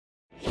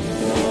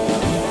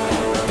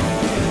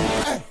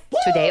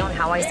Today on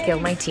How I Scale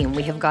My Team,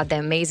 we have got the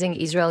amazing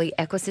Israeli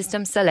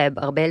ecosystem celeb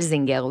Arbel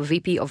Zinger,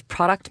 VP of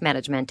Product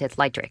Management at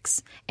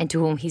Lightrix, and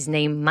to whom his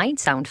name might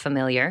sound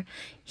familiar.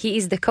 He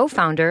is the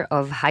co-founder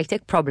of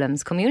High-Tech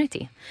Problems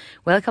Community.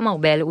 Welcome,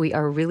 Arbel. We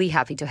are really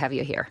happy to have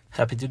you here.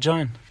 Happy to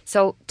join.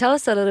 So tell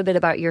us a little bit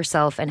about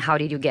yourself and how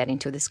did you get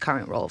into this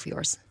current role of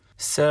yours?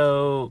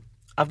 So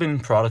I've been in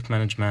product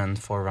management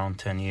for around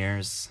 10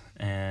 years.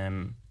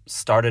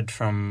 Started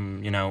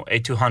from,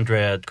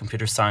 A200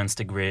 computer science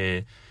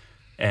degree,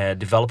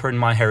 developer in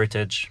my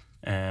heritage,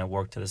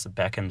 worked as a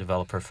backend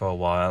developer for a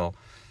while.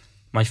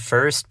 My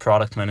first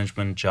product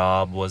management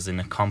job was in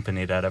a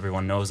company that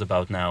everyone knows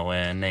about now,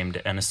 named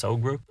NSO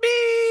Group,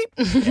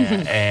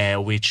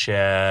 which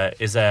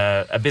is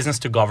a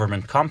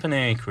business-to-government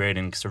company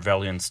creating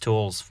surveillance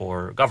tools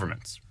for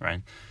governments,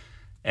 right?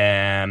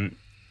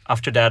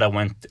 After that, I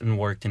went and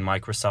worked in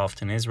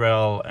Microsoft in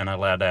Israel, and I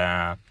led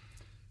a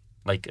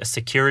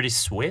security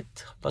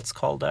suite, let's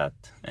call that.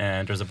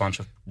 And there's a bunch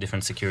of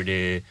different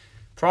security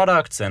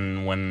products,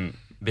 and when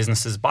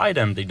businesses buy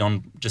them, they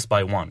don't just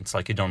buy one. It's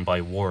like you don't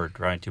buy Word,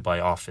 right? You buy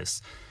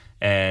Office.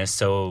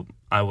 So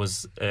I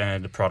was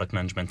the product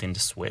management in the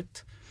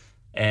suite.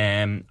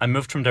 And I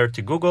moved from there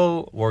to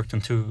Google, worked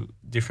on 2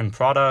 different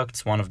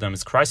products. One of them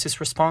is crisis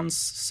response.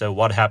 So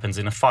what happens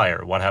in a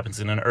fire? What happens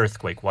in an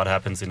earthquake? What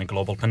happens in a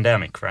global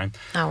pandemic, right?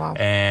 Oh, wow.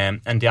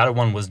 And the other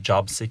one was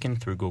job seeking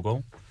through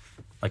Google.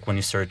 Like when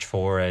you search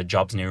for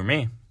jobs near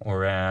me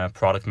or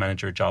product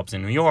manager jobs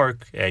in New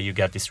York, you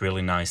get this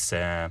really nice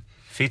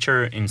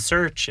feature in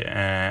search.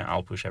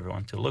 I'll push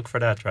everyone to look for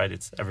that, right?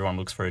 Everyone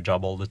looks for a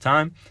job all the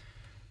time.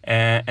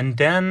 And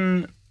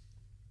then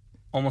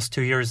almost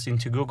 2 years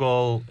into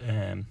Google,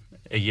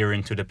 a year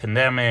into the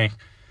pandemic,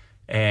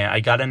 I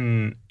got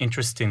an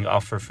interesting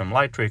offer from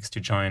Lightrix to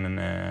join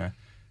and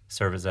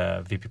serve as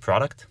a VP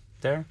product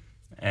there.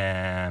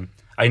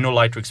 I know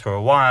Lightrix for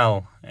a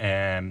while,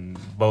 and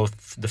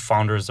both the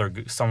founders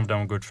some of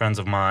them are good friends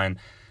of mine.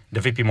 The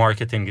VP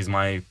marketing is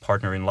my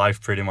partner in life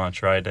pretty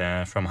much,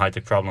 right? From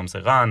High-Tech Problems,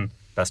 Iran,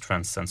 best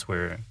friends since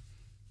we're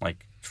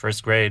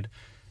first grade.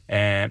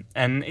 And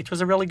it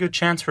was a really good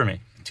chance for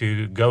me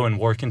to go and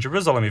work in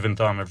Jerusalem, even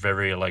though I'm a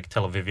very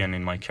Tel Avivian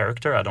in my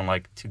character. I don't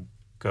like to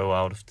go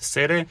out of the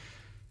city.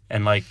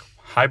 And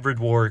hybrid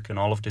work and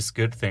all of these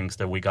good things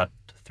that we got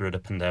through the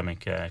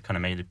pandemic kind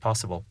of made it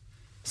possible.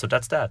 So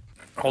that's that.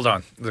 Hold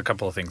on. There's a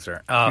couple of things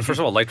there. First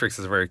of all, Lightrix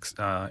is a very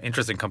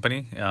interesting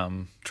company.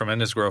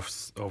 Tremendous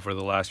growth over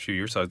the last few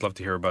years, so I'd love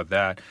to hear about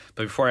that.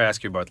 But before I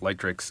ask you about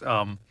Lightrix,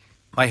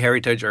 my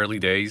heritage, early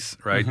days,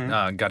 right,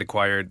 got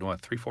acquired,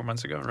 3-4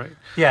 months ago, right?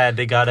 Yeah,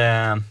 they got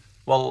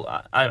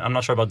I'm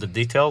not sure about the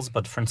details,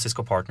 but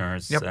Francisco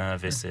Partners,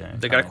 VC.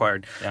 They got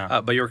acquired. Yeah.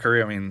 But your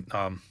career,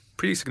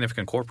 pretty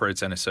significant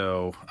corporates,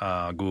 NSO,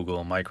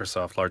 Google,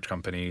 Microsoft, large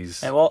companies,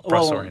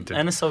 process-oriented.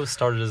 NSO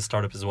started as a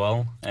startup as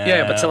well.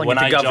 But selling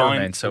into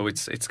government, so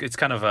it's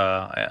kind of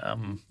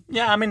a...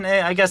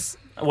 I guess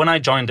when I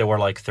joined, there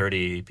were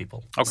 30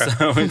 people. Okay.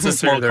 So it's a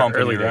small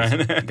company, early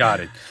days. right? Got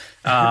it.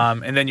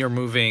 And then you're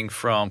moving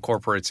from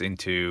corporates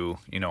into,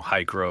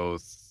 high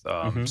growth,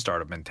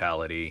 startup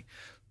mentality.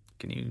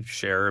 Can you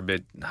share a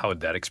bit how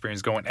that experience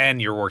is going?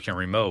 And you're working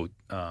remote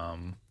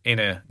in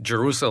a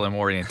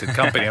Jerusalem-oriented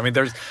company.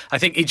 I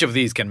think each of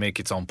these can make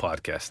its own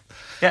podcast.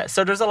 Yeah,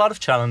 so there's a lot of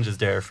challenges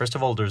there. First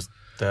of all, there's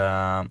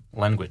the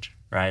language,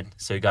 right?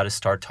 So you got to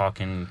start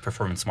talking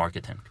performance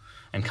marketing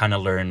and kind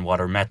of learn what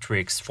are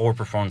metrics for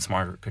performance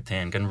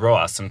marketing and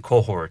ROAS and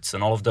cohorts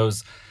and all of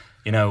those,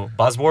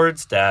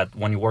 buzzwords that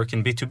when you work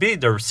in B2B,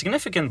 they're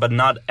significant but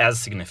not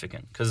as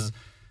significant. Because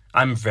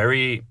I'm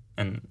very...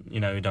 And, you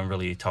don't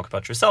really talk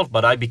about yourself,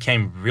 but I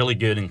became really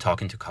good in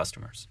talking to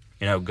customers.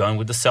 Going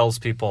with the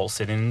salespeople,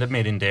 sitting in the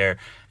meeting there,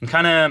 and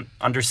kind of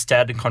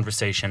understand the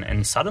conversation.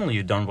 And suddenly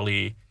you don't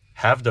really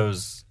have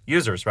those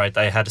users, right?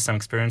 I had some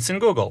experience in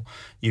Google.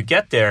 You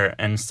get there,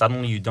 and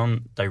suddenly you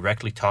don't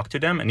directly talk to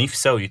them. And if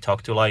so, you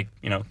talk to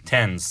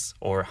tens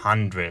or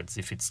hundreds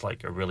if it's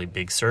a really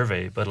big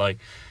survey. But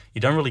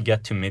you don't really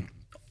get to meet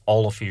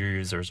all of your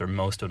users or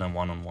most of them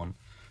one-on-one.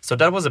 So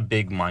that was a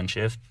big mind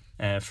shift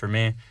for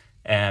me.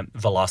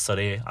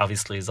 Velocity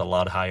obviously is a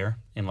lot higher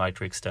in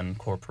Lightrix than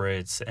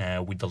corporates.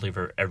 We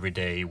deliver every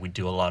day. We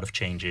do a lot of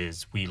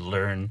changes. We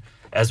learn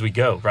as we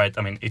go, right?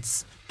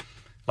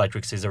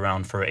 Lightrix is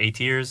around for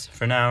 8 years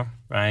for now,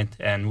 right?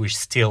 And we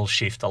still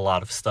shift a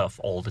lot of stuff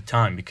all the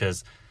time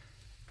because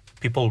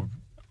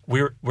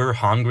we're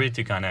hungry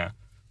to kind of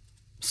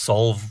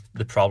solve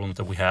the problems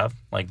that we have,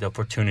 the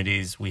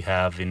opportunities we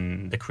have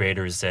in the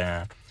creators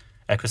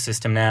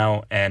ecosystem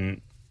now.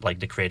 And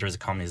the creators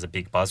economy is a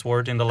big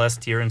buzzword in the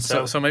last year and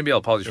so. So maybe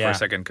I'll pause you for a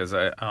second because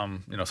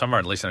some of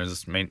our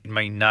listeners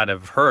may not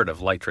have heard of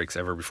Lightrix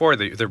ever before.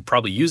 They're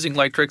probably using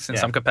Lightrix in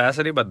some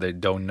capacity, but they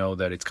don't know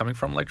that it's coming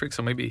from Lightrix.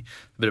 So maybe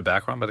a bit of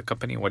background about the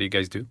company. What do you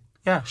guys do?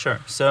 Yeah, sure.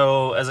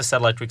 So as I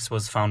said, Lightrix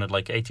was founded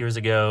 8 years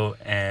ago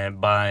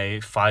by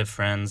 5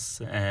 friends.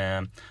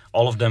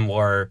 All of them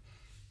were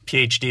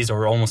PhDs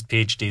or almost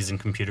PhDs in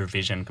computer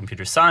vision,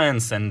 computer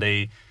science, and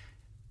they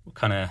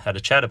kind of had a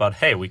chat about,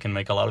 hey, we can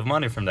make a lot of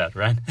money from that,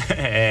 right?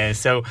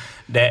 So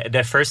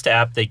the first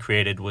app they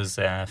created was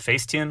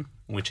Facetune,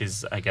 which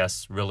is, I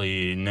guess,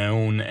 really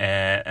known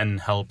and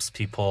helps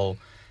people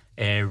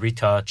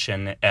retouch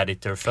and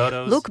edit their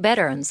photos. Look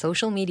better on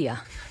social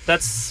media.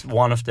 That's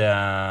one of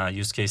the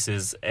use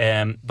cases.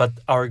 But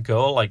our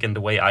goal, like in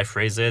the way I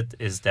phrase it,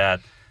 is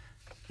that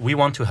we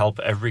want to help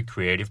every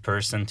creative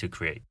person to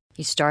create.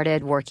 You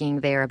started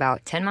working there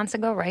about 10 months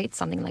ago, right?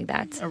 Something like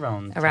that?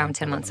 Around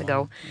 10 months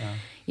ago. Yeah.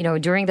 You know,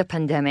 during the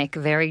pandemic,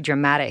 very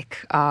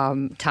dramatic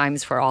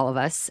times for all of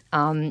us.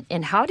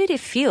 And how did it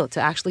feel to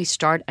actually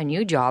start a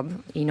new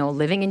job, you know,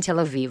 living in Tel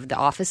Aviv? The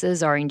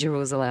offices are in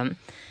Jerusalem.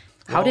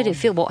 How did it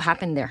feel? What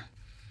happened there?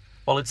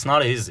 Well, it's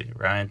not easy,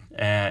 right?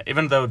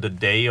 Even though the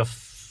day of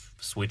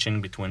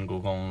switching between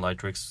Google and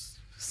Lightricks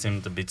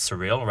seemed a bit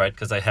surreal, right?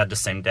 Because I had the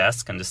same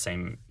desk and the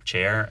same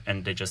chair,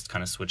 and they just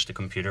kind of switched the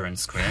computer and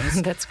screens.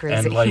 That's crazy.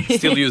 And like,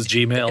 Still use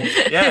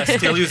Gmail. yeah,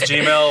 still use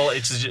Gmail.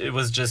 It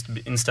was just,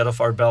 instead of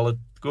Arbel at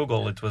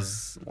Google, it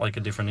was like a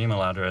different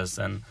email address,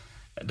 and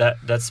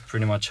that's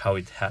pretty much how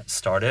it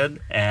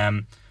started.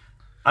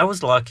 I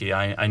was lucky.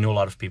 I knew a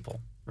lot of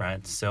people,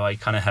 right? So I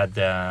kind of had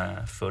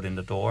the foot in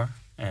the door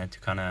to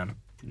kind of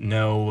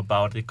know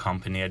about the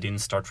company. I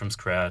didn't start from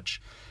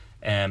scratch.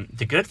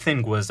 The good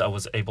thing was I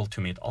was able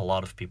to meet a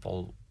lot of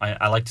people.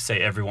 I like to say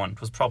everyone.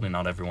 It was probably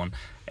not everyone.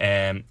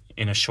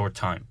 In a short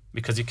time.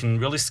 Because you can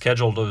really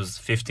schedule those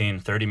 15,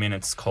 30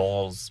 minutes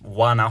calls,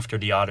 one after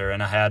the other.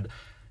 And I had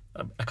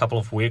a couple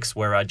of weeks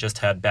where I just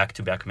had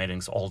back-to-back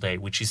meetings all day,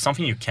 which is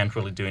something you can't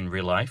really do in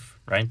real life,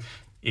 right?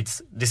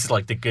 This is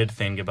like the good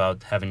thing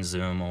about having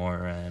Zoom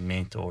or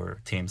Meet or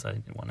Teams. I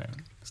want to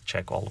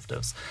check all of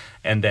those.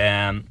 And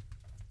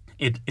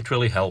it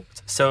really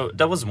helped. So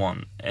that was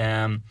one.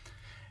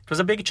 It was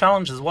a big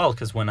challenge as well,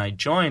 because when I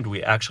joined,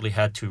 we actually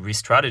had to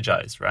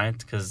re-strategize, right?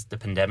 Because the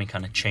pandemic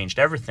kind of changed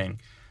everything.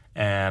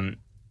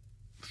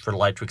 For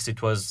Lightricks,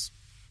 it was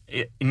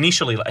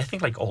initially, I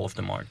think, like all of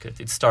the market.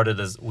 It started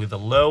with a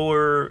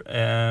lower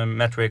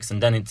metrics,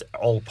 and then it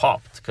all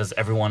popped because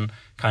everyone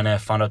kind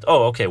of found out,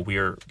 oh, okay,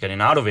 we're getting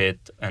out of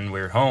it, and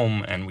we're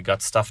home, and we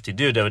got stuff to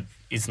do that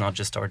is not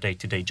just our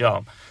day-to-day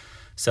job.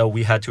 So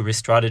we had to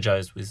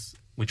re-strategize,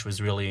 which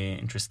was really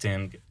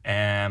interesting.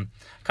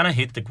 Kind of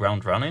hit the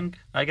ground running,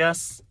 I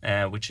guess,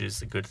 which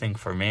is a good thing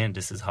for me. And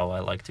this is how I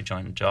like to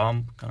join a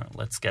job.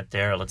 Let's get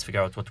there. Let's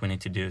figure out what we need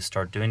to do.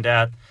 Start doing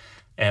that.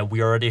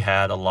 We already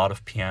had a lot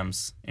of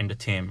PMs in the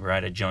team,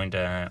 right? I joined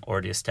an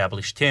already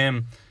established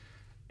team.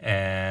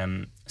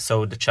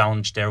 So the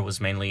challenge there was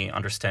mainly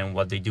understanding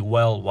what they do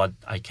well, what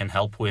I can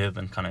help with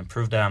and kind of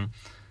improve them.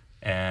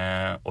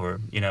 Or,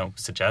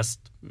 suggest.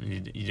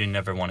 You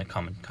never want to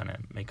come and kind of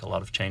make a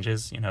lot of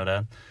changes, you know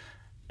that.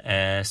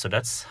 So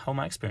that's how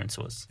my experience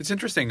was. It's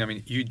interesting. I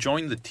mean, you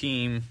joined the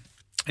team,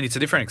 and it's a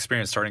different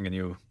experience starting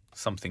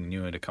something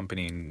new at a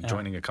company and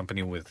joining a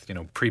company with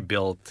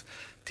pre-built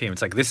team.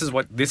 It's like this is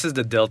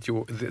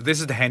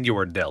the hand you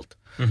were dealt.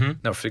 Mm-hmm.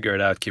 Now figure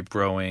it out, keep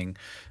growing.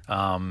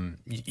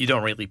 You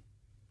don't really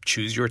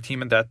choose your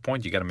team at that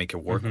point. You got to make it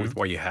work with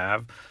what you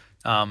have.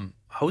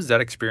 How was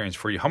that experience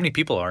for you? How many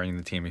people are in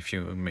the team? If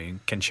you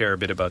can share a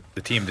bit about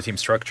the team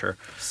structure.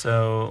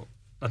 So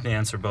let me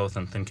answer both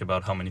and think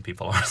about how many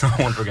people are, so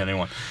I won't forget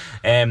anyone.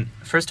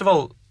 First of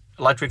all,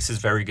 Lightricks is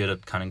very good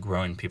at kind of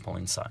growing people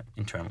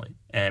internally.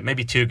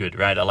 Maybe too good,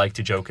 right? I like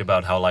to joke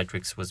about how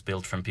Lightricks was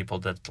built from people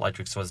that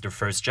Lightricks was their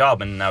first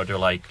job, and now they're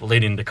like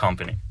leading the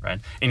company, right?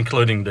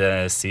 Including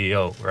the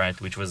CEO, right?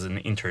 Which was an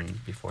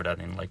intern before that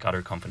in like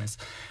other companies.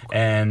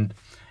 And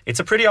it's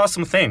a pretty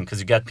awesome thing because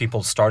you get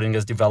people starting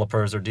as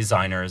developers or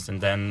designers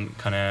and then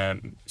kind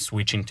of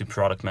switching to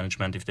product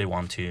management if they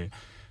want to.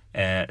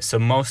 So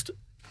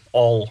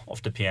all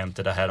of the PMs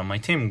that I had on my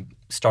team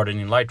started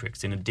in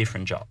Lightricks in a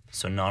different job.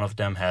 So none of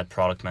them had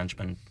product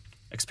management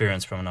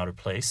experience from another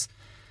place.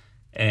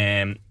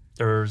 And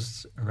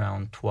there's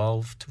around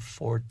 12 to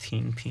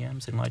 14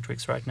 PMs in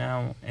Lightricks right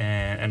now.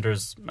 And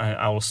I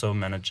also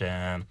manage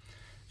a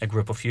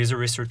group of user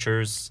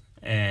researchers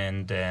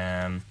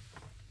and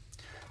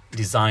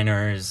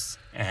designers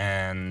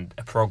and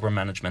a program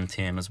management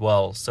team as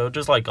well. So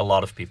there's like a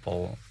lot of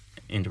people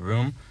in the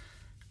room.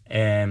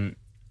 And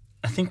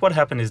I think what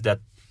happened is that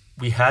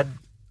we had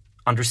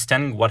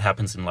understanding what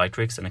happens in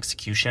Lightricks and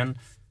execution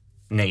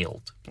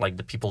nailed. Like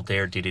the people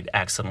there did it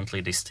excellently.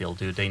 They still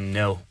do. They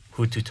know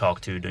who to talk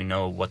to. They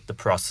know what the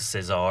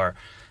processes are.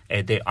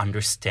 They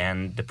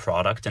understand the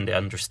product and they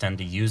understand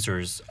the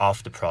users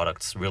of the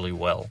products really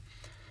well.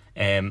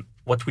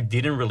 What we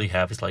didn't really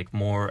have is like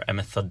more a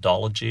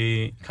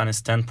methodology kind of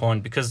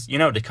standpoint because,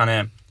 they kind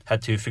of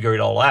had to figure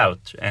it all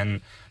out.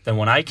 And then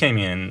when I came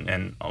in,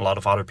 and a lot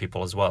of other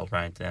people as well,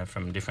 right,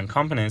 from different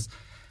companies,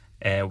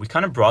 we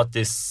kind of brought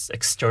this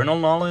external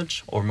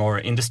knowledge or more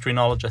industry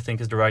knowledge, I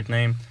think is the right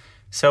name.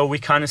 So we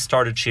kind of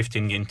started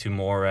shifting into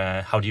more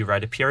how do you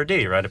write a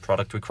PRD, write a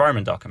product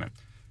requirement document?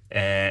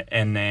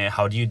 And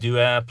how do you do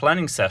a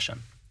planning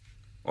session?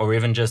 Or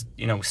even just,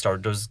 we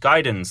started those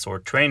guidance or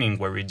training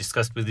where we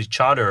discussed with each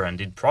other and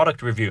did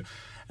product review.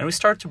 And we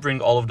started to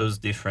bring all of those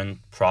different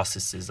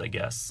processes, I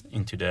guess,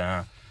 into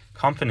the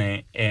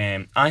company.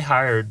 And I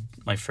hired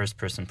my first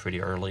person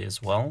pretty early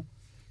as well.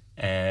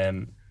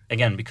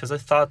 Again, because I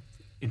thought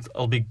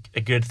it'll be a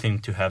good thing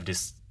to have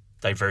this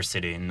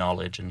diversity in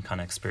knowledge and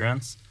kind of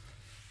experience.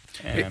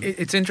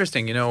 It's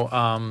interesting,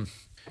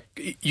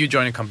 you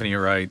join a company,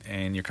 right,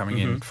 and you're coming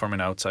in from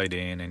an outside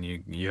in, and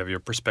you have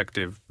your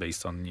perspective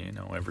based on,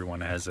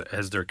 everyone has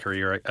their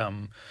career.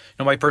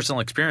 My personal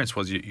experience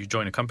was you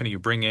join a company, you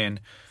bring in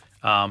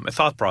a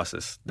thought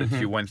process that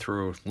you went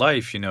through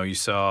life. You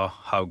saw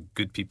how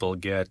good people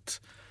get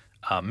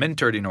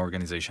mentored in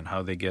organization,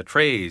 how they get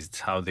praised,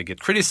 how they get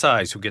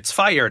criticized, who gets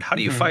fired, how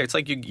do you fire? It's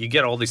like you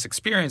get all this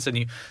experience,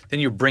 and then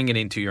you bring it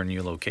into your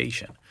new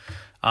location.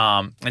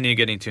 And you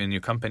get into a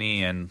new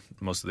company, and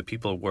most of the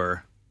people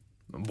were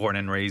born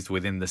and raised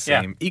within the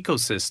same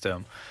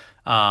ecosystem.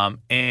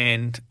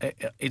 And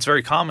it's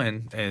very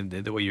common, and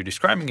the way you're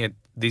describing it,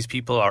 these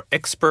people are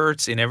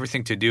experts in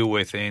everything to do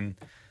within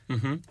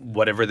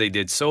whatever they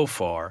did so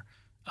far.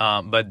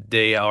 But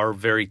they are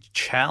very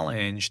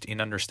challenged in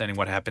understanding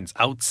what happens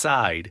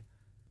outside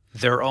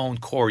their own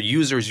core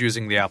users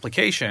using the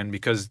application,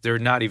 because they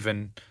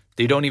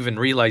don't even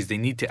realize they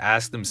need to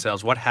ask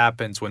themselves, what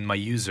happens when my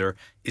user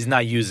is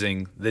not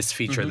using this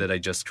feature that I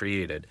just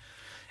created?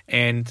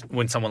 And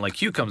when someone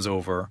like you comes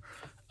over,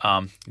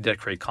 did that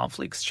create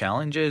conflicts,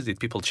 challenges? Did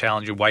people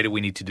challenge you? Why do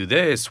we need to do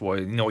this? Why,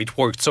 it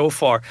worked so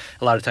far.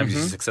 A lot of times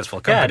it's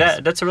successful companies. Yeah,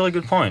 that's a really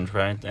good point,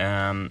 right?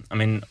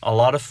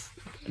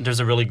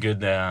 There's a really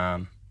good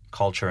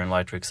culture in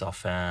Lightrix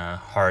of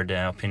hard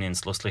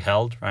opinions loosely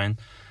held, right?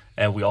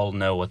 We all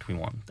know what we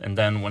want. And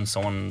then when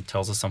someone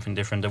tells us something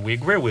different that we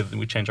agree with,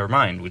 we change our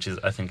mind, which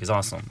I think is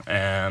awesome.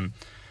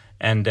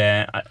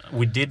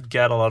 We did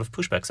get a lot of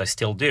pushbacks. I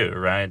still do,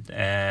 right?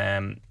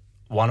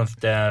 One of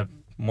the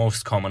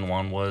most common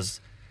one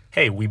was,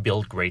 hey, we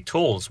build great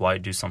tools. Why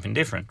do something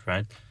different,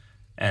 right?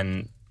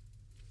 And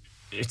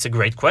it's a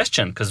great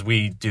question, because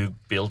we do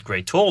build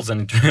great tools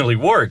and it really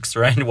works,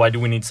 right? Why do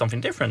we need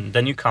something different?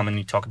 Then you come and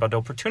you talk about the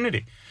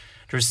opportunity.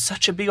 There's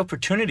such a big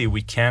opportunity.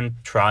 We can't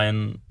try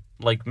and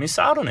miss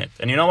out on it.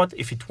 And you know what?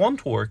 If it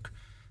won't work,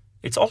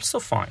 it's also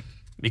fine,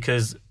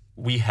 because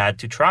we had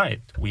to try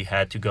it. We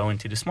had to go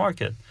into this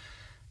market.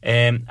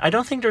 And I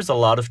don't think there's a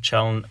lot of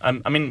challenge.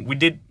 We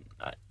did.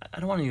 I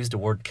don't want to use the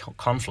word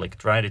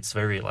conflict, right? It's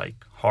very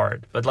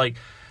hard. But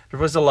there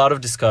was a lot of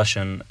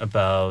discussion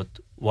about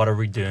what are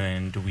we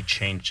doing? Do we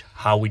change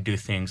how we do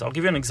things? I'll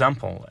give you an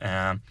example.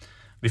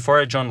 Before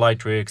I joined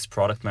Lightrix,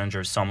 product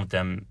managers, some of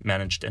them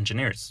managed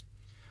engineers,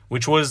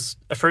 which was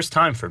a first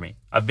time for me.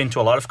 I've been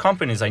to a lot of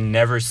companies. I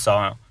never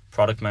saw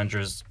product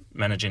managers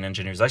managing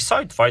engineers. I saw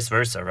it vice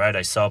versa, right?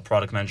 I saw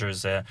product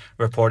managers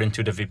reporting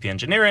to the VP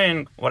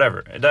engineering,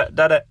 whatever.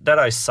 That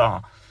I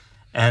saw.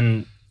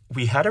 And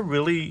we had a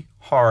really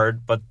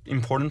hard but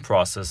important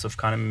process of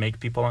kind of make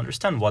people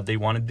understand what they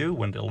want to do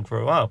when they'll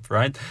grow up,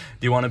 right?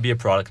 Do you want to be a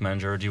product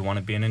manager or do you want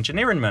to be an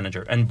engineering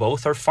manager? And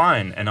both are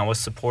fine. And I was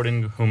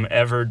supporting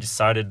whomever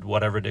decided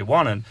whatever they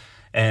wanted.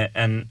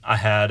 And I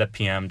had a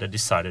PM that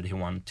decided he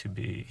wants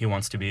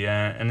to be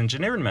an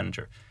engineering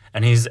manager.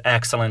 And he's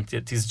excellent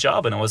at his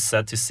job. And I was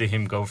sad to see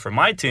him go from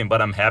my team,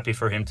 but I'm happy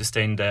for him to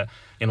stay in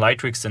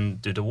Lightrix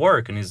and do the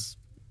work. And he's,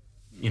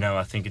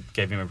 I think it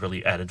gave him a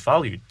really added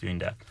value doing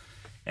that.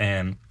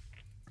 And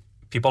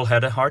people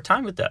had a hard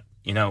time with that.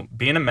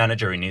 Being a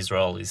manager in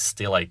Israel is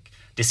still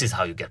this is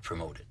how you get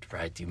promoted,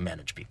 right? You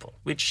manage people,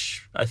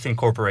 which I think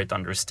corporate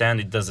understand.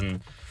 It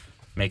doesn't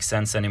make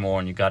sense anymore,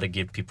 and you got to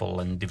give people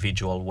an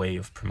individual way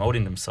of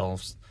promoting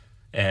themselves.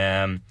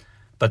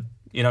 But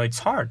it's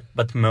hard.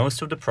 But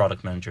most of the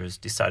product managers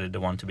decided they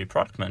want to be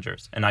product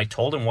managers. And I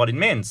told them what it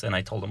means. And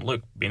I told them,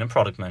 look, being a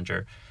product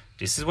manager,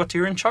 this is what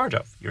you're in charge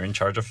of. You're in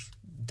charge of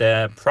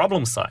the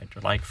problem side,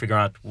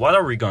 figuring out what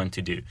are we going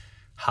to do.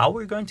 How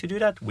we're going to do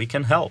that, we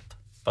can help.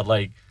 But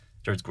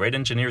there's great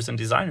engineers and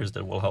designers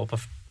that will help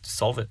us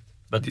solve it.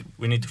 But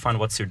we need to find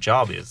what your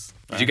job is.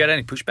 Did you get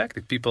any pushback?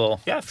 Did people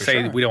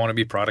say we don't want to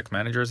be product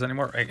managers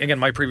anymore? Again,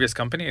 my previous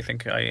company, I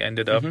think I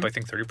ended up,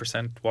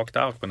 30% walked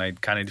out when I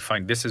kind of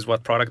defined this is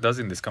what product does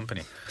in this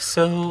company.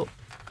 So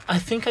I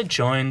think I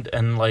joined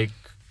and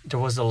there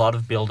was a lot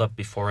of build-up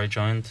before I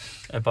joined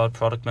about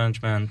product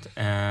management.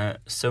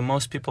 So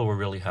most people were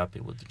really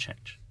happy with the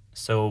change.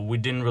 So we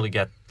didn't really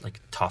get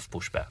tough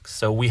pushbacks.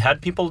 So we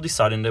had people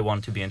deciding they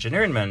want to be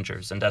engineering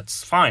managers, and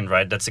that's fine,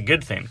 right? That's a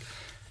good thing.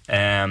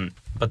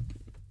 But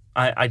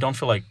I don't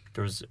feel like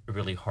there was a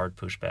really hard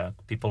pushback.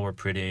 People were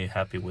pretty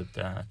happy with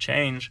the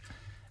change.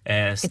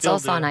 It's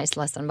also a nice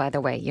lesson, by the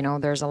way.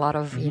 There's a lot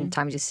of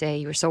times you say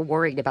you're so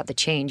worried about the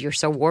change, you're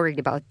so worried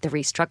about the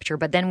restructure,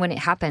 but then when it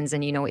happens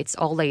and it's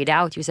all laid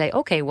out, you say,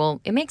 okay, well,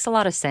 it makes a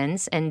lot of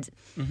sense, and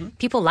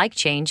people like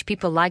change,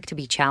 people like to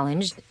be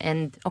challenged,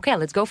 and okay,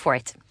 let's go for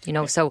it.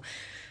 So.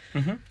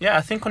 Yeah,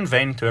 I think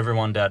conveying to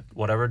everyone that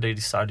whatever they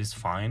decide is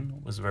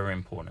fine was very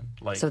important.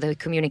 So the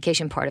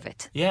communication part of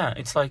it. Yeah,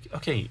 it's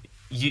okay,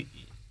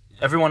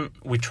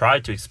 we try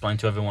to explain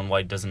to everyone why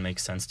it doesn't make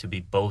sense to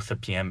be both a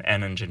PM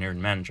and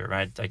engineering manager,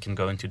 right? I can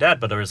go into that,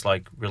 but there's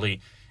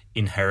really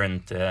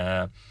inherent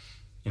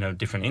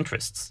different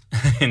interests.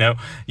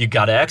 You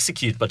got to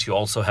execute, but you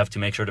also have to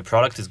make sure the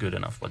product is good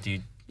enough. What do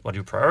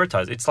you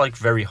prioritize? It's like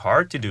very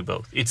hard to do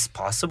both. It's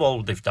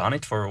possible. They've done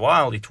it for a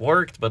while. It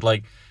worked, but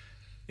like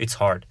it's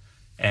hard.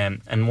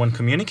 And when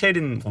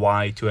communicating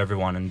why to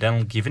everyone and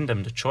then giving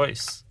them the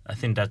choice, I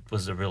think that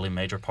was a really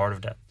major part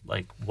of that.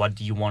 Like, what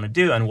do you want to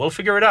do? And we'll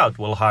figure it out.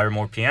 We'll hire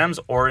more PMs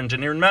or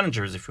engineering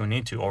managers if we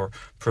need to, or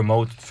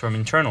promote from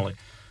internally.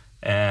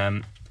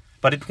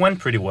 But it went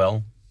pretty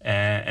well.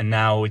 And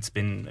now it's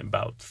been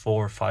about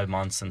 4 or 5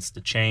 months since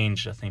the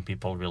change. I think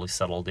people really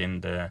settled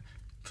in the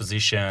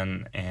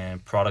position,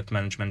 and product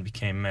management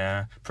became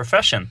a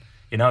profession.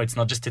 It's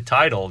not just a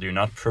title. You're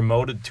not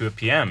promoted to a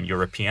PM.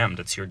 You're a PM.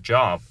 That's your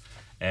job.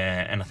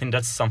 And I think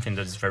that's something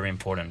that is very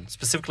important,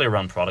 specifically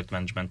around product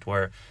management,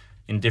 where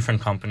in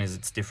different companies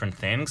it's different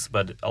things,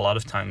 but a lot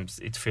of times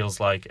it feels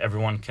like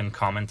everyone can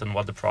comment on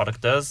what the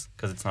product does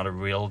because it's not a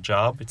real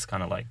job. It's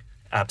kind of like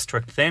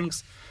abstract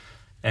things.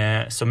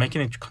 So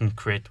making it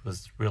concrete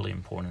was really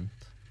important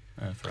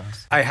for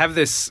us. I have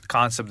this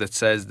concept that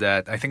says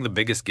that I think the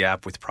biggest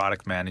gap with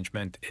product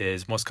management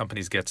is most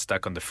companies get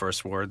stuck on the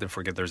first word and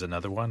forget there's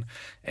another one.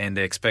 And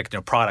they expect,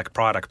 product,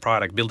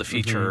 build a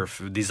feature,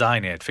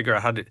 design it, figure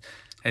out how to...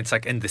 And it's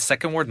like, and the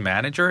second word,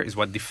 manager, is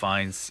what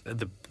defines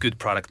the good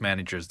product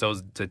managers,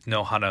 those that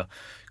know how to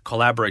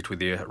collaborate with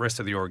the rest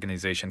of the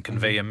organization,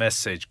 convey a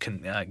message,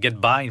 get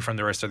buy-in from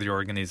the rest of the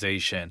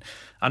organization,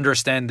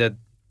 understand that,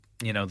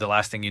 the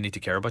last thing you need to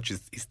care about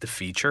is the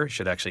feature. You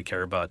should actually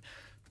care about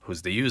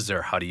who's the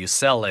user, how do you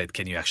sell it,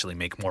 can you actually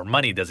make more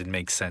money, does it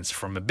make sense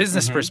from a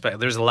business perspective?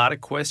 There's a lot of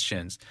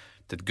questions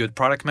that good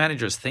product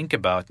managers think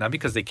about, not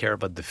because they care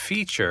about the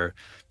feature,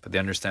 but they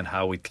understand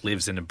how it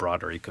lives in a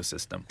broader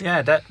ecosystem.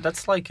 Yeah,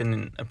 that's like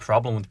a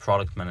problem with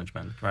product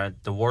management, right?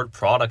 The word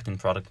product in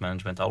product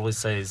management, I always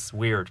say, is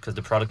weird because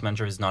the product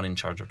manager is not in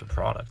charge of the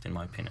product, in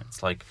my opinion.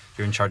 It's like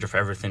you're in charge of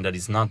everything that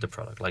is not the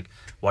product. Like,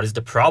 what is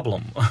the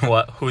problem?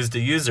 Who is the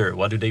user?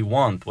 What do they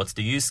want? What's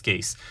the use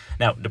case?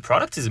 Now, the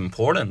product is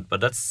important,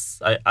 but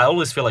I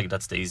always feel like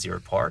that's the easier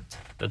part.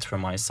 That's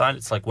from my side.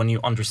 It's like when you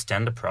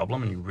understand the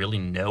problem and you really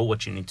know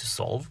what you need to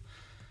solve,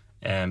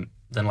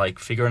 then like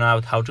figuring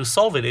out how to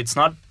solve it, it's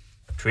not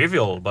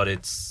trivial, but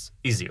it's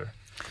easier.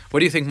 What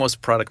do you think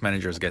most product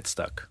managers get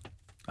stuck?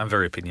 I'm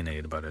very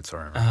opinionated about it,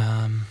 sorry.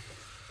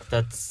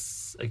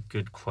 That's a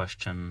good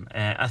question.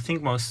 I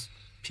think most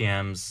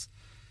PMs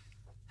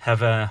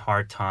have a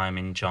hard time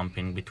in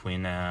jumping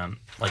between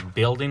like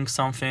building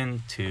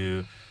something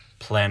to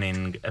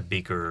planning a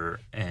bigger,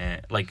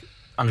 like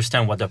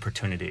understand what the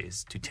opportunity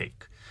is to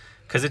take.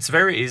 Because it's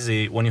very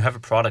easy, when you have a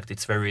product,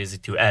 it's very easy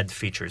to add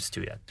features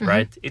to it,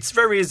 right? It's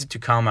very easy to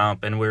come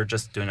up, and we're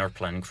just doing our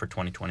planning for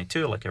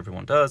 2022 like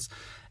everyone does.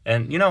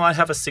 And, I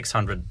have a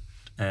 600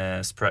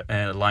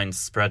 line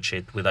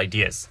spreadsheet with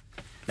ideas.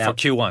 Now, for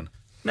Q1?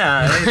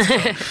 No,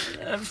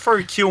 it's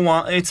for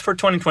Q1. It's for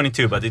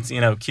 2022, but it's,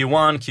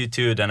 Q1,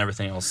 Q2, then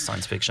everything else is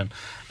science fiction.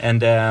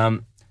 And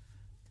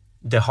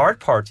the hard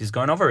part is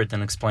going over it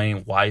and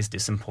explaining why is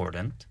this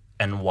important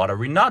and what are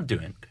we not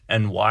doing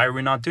and why are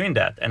we not doing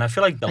that. And I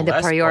feel like the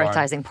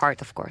prioritizing part,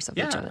 of course, of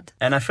each of it.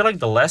 And I feel like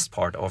the last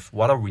part of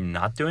what are we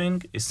not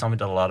doing is something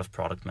that a lot of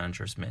product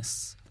managers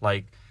miss.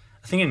 Like,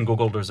 I think in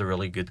Google there's a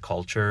really good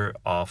culture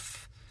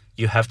of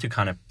you have to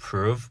kind of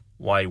prove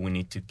why we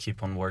need to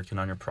keep on working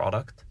on your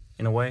product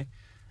in a way.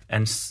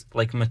 And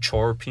like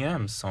mature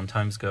PMs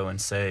sometimes go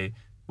and say,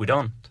 we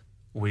don't.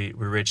 We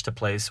reached a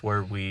place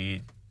where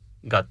we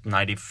got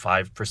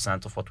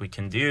 95% of what we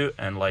can do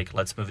and like,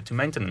 let's move it to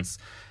maintenance.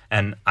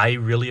 And I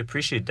really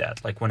appreciate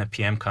that. Like when a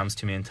PM comes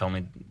to me and tell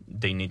me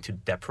they need to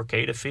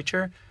deprecate a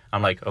feature,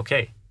 I'm like,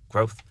 okay,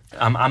 growth.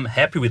 I'm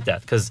happy with that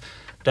because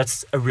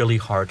that's a really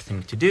hard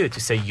thing to do, to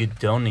say you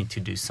don't need to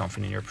do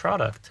something in your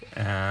product.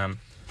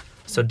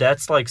 So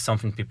that's like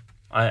something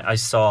I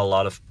saw a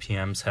lot of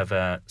PMs have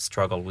a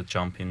struggle with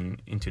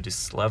jumping into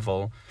this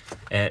level.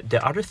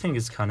 The other thing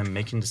is kind of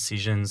making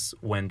decisions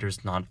when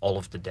there's not all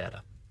of the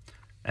data.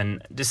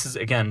 And this is,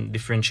 again,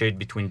 differentiate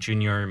between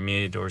junior,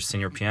 mid, or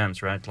senior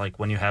PMs, right? Like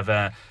when you have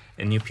a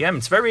new PM,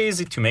 it's very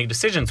easy to make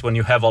decisions when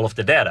you have all of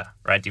the data,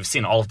 right? You've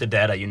seen all of the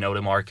data, you know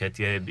the market,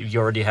 you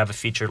already have a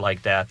feature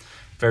like that,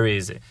 very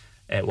easy.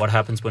 What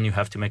happens when you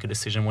have to make a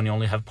decision when you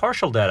only have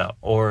partial data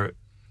or,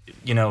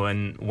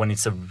 and when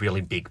it's a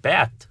really big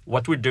bet?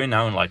 What we're doing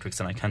now in Lightrix,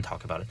 and I can't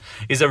talk about it,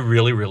 is a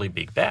really, really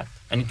big bet.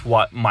 And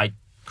it might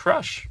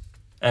crush.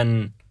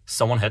 And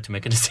someone had to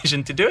make a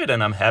decision to do it,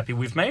 and I'm happy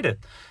we've made it.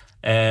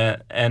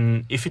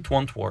 And if it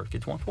won't work,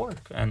 it won't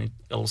work, and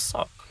it'll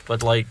suck.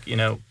 But I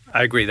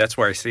agree. That's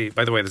where I see.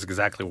 By the way, that's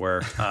exactly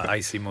where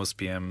I see most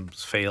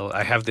PMs fail.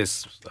 I have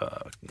this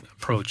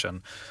approach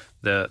on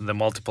the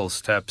multiple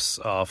steps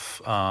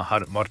of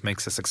what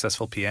makes a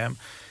successful PM,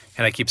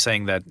 and I keep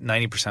saying that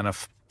 90%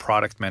 of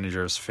product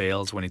managers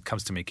fails when it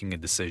comes to making a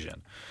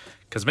decision,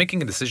 because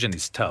making a decision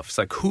is tough. It's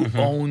like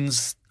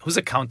who's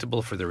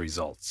accountable for the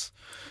results.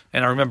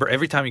 And I remember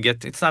every time you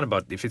get, it's not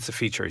about, if it's a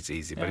feature, it's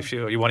easy. But if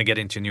you want to get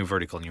into a new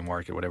vertical, new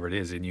market, whatever it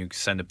is, and you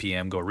send a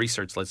PM, go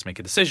research, let's make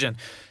a decision,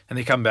 and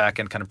they come back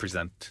and kind of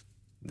present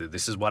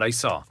This is what I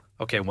saw.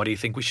 Okay, what do you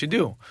think we should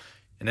do?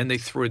 And then they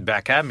threw it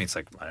back at me. It's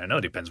like, I don't know,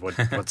 it depends what's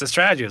the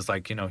strategy. It's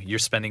like, you're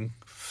spending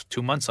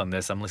 2 months on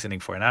this. I'm listening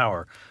for an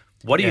hour.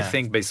 What do you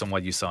think based on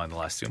what you saw in the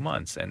last 2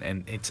 months?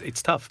 And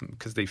it's tough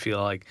because they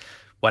feel like,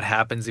 what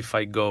happens if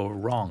I go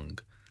wrong?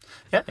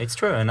 Yeah, it's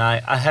true. And I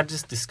had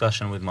this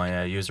discussion with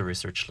my user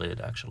research lead,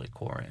 actually,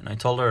 Corey. And I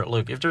told her,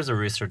 look, if there's a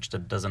research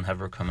that doesn't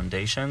have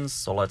recommendations,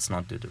 so let's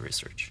not do the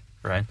research,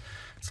 right?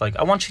 It's like,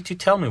 I want you to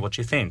tell me what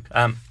you think.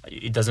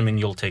 It doesn't mean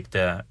you'll take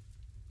the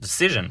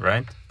decision,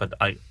 right? But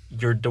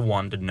you're the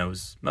one that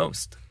knows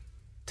most.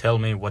 Tell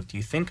me, what do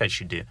you think I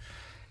should do?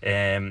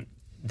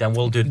 Then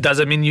we'll do.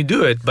 Doesn't mean you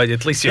do it, but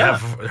at least you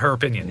have her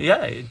opinion.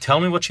 Yeah, tell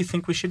me what you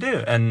think we should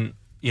do. And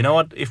you know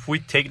what? If we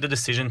take the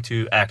decision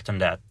to act on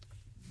that,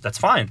 that's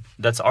fine.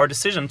 That's our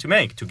decision to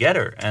make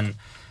together. And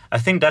I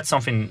think that's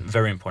something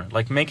very important.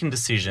 Like, making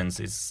decisions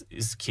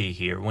is key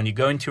here. When you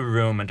go into a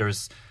room and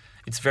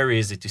it's very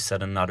easy to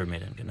set another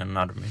meeting and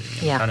another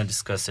meeting and kind of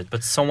discuss it.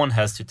 But someone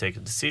has to take a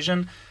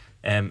decision.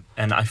 And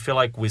I feel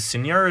like with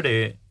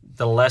seniority,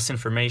 the less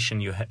information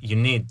you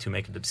need to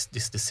make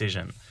this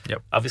decision.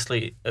 Yep.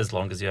 Obviously, as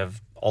long as you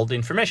have all the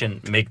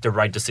information, make the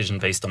right decision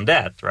based on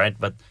that, right?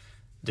 But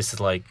this is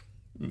like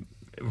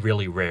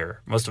really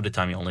rare. Most of the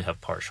time, you only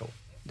have partial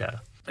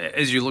data.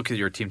 As you look at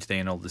your team today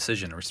and all the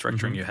decision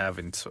restructuring you have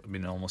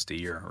in almost a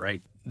year,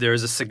 right?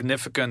 There's a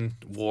significant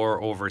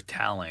war over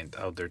talent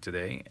out there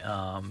today.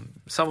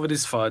 Some of it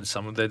is FUD,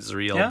 some of it is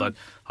real, but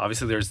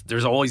obviously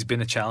there's always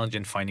been a challenge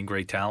in finding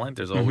great talent.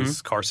 There's always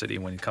scarcity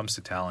when it comes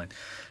to talent.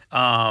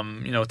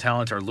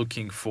 Talent are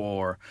looking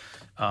for,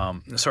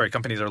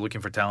 companies are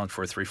looking for talent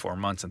for 3-4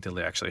 months until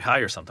they actually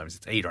hire. Sometimes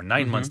it's 8 or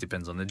 9 months,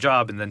 depends on the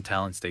job, and then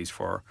talent stays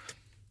for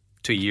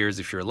 2 years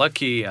if you're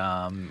lucky.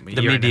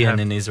 The median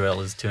in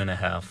Israel is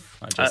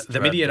 2.5. The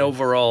median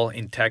overall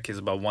in tech is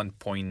about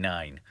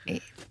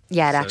 1.9.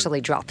 Yeah, it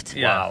actually dropped.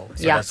 Yeah. Wow.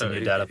 So that's a new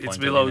data point. It's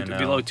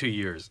below 2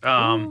 years.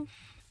 How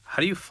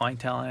do you find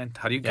talent?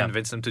 How do you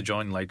convince them to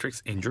join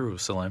Lightrix in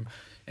Jerusalem?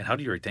 And how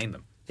do you retain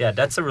them? Yeah,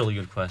 that's a really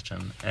good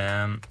question.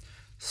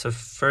 So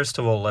first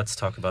of all, let's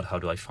talk about how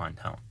do I find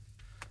talent.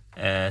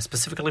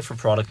 Specifically for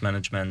product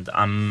management,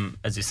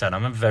 as you said,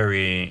 I'm a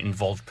very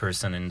involved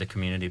person in the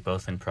community,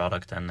 both in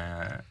product and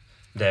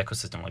the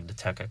ecosystem, like the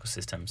tech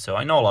ecosystem. So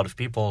I know a lot of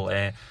people.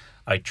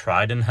 I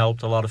tried and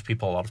helped a lot of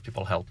people. A lot of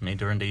people helped me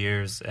during the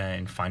years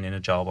in finding a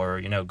job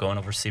or, going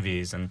over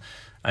CVs. And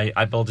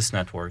I built this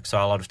network. So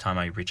a lot of time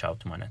I reach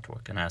out to my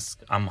network and ask,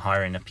 I'm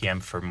hiring a PM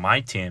for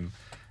my team.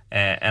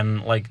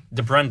 And like,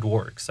 the brand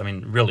works. I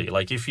mean, really,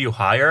 like, if you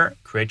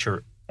create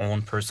your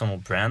own personal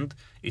brand,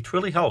 it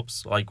really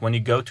helps. Like, when you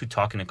go to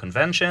talk in a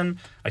convention,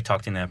 I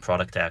talked in a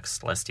Product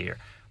X last year,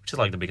 which is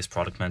like the biggest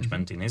product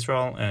management in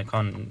Israel.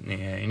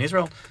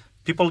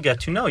 People get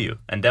to know you,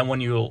 and then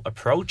when you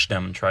approach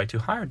them and try to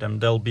hire them,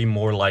 they'll be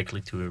more likely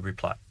to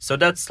reply. So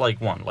that's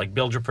like one, like,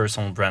 build your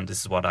personal brand.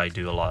 This is what I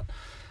do a lot.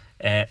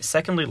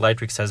 Secondly,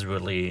 Lightrix has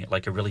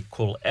really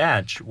cool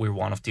edge. We're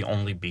one of the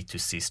only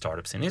B2C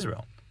startups in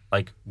Israel,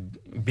 like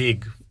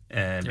big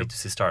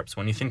B2C startups.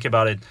 When you think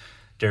about it,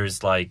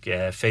 there's like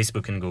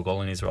Facebook and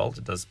Google in Israel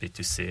that does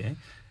B2C.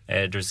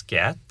 There's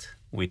Get,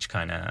 which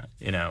kind of,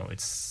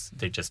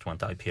 they just went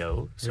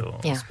IPO, so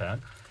it's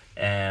bad.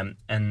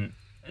 And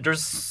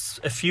there's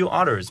a few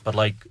others, but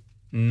like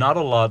not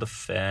a lot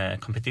of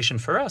competition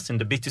for us in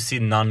the B2C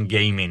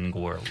non-gaming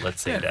world,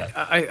 let's say that.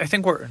 I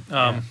think we'll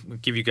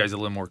give you guys a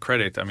little more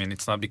credit. I mean,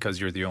 it's not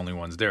because you're the only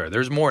ones there.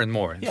 There's more and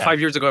more. Yeah. 5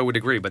 years ago, I would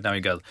agree, but now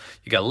you got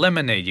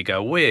Lemonade, you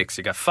got Wix,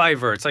 you got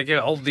Fiverr. It's like,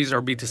 all these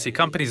are B2C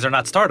companies. They're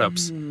not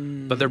startups,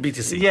 but they're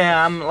B2C.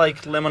 Yeah, I'm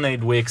like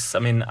Lemonade, Wix. I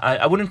mean,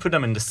 I wouldn't put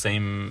them in the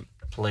same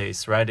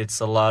place, right? It's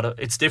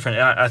different.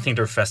 I think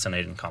they're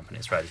fascinating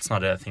companies, right? It's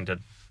not, I think that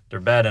they're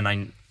bad, and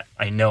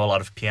I know a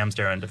lot of PMs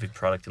there, and the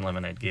product in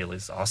Lemonade, Gil,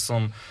 is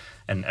awesome,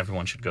 and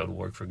everyone should go to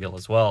work for Gil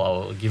as well.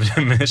 I'll give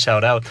them a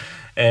shout out.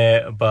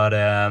 But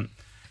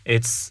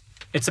it's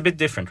a bit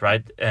different,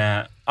 right?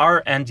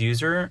 Our end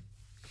user,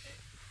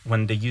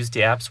 when they use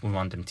the apps, we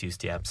want them to use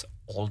the apps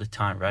all the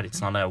time, right? It's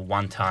not a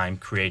one-time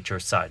create your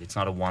site. It's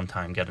not a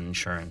one-time get an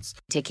insurance.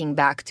 Taking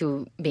back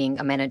to being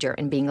a manager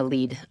and being a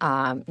lead,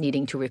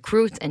 needing to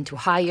recruit and to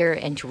hire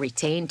and to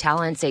retain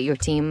talents at your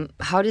team,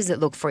 how does it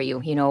look for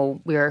you?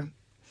 We're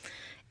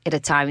at a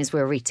times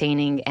where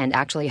retaining and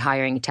actually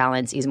hiring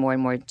talents is more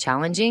and more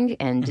challenging.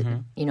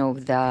 And,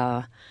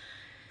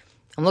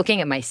 I'm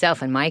looking at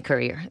myself and my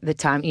career, the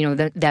time,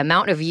 the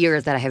amount of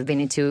years that I have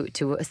been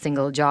into a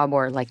single job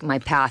or like my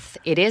path,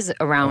 it is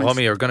around. Well,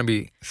 homie, you're going to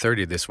be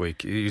 30 this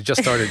week. You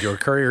just started your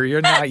career.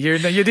 You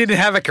didn't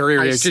have a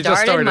career yet. You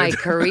just started my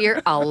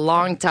career a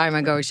long time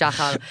ago,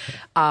 Shachar.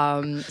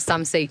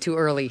 Some say too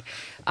early.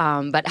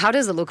 But how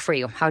does it look for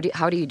you? How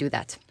do you do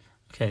that?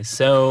 Okay,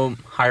 so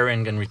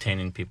hiring and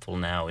retaining people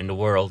now in the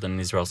world, and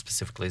Israel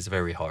specifically, is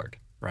very hard,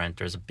 right?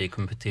 There's a big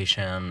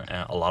competition,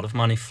 a lot of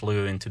money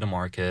flew into the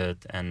market,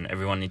 and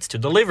everyone needs to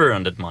deliver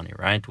on that money,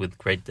 right? With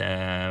great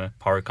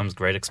power comes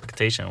great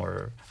expectation,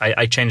 or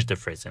I changed the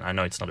phrasing. I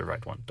know it's not the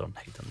right one. Don't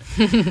hate on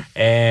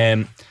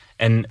me.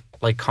 And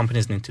like,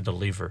 companies need to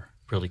deliver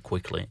really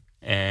quickly.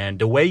 And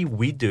the way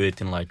we do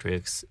it in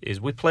Lightrix is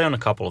we play on a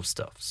couple of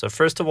stuff. So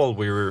first of all,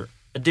 we're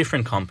a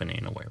different company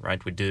in a way,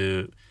 right? We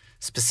do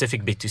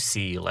specific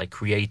B2C, like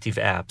creative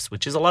apps,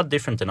 which is a lot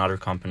different than other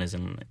companies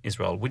in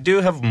Israel. We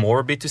do have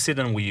more B2C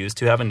than we used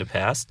to have in the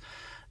past,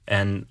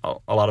 and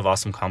a lot of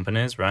awesome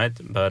companies, right?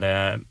 But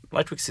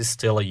Lightrix is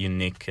still a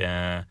unique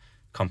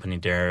company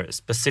there,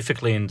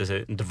 specifically in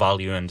the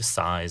value and the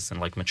size and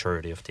like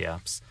maturity of the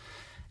apps.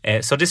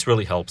 So this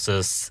really helps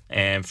us.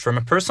 And from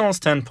a personal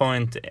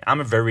standpoint, I'm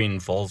a very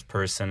involved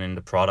person in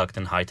the product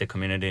and high-tech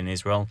community in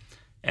Israel.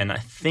 And I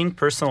think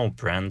personal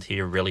brand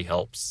here really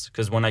helps.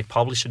 Because when I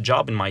publish a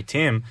job in my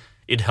team,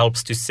 it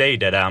helps to say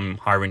that I'm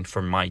hiring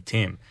for my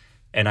team.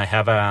 And I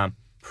have a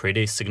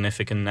pretty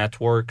significant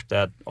network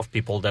of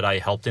people that I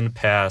helped in the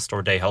past,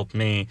 or they helped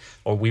me,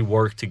 or we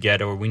work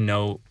together, or we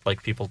know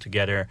like people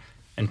together.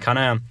 And kind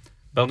of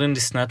building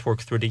this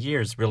network through the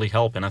years really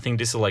help. And I think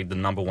this is like the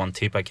number one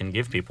tip I can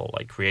give people,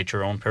 like create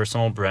your own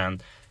personal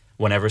brand.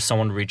 Whenever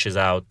someone reaches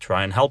out,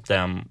 try and help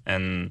them.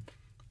 And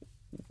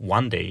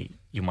one day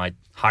you might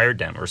hire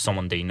them or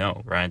someone they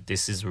know, right?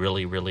 This is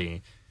really,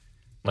 really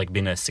like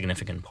been a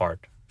significant part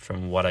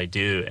from what I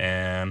do.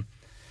 And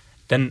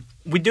then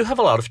we do have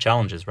a lot of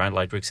challenges, right?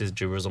 Lightrix is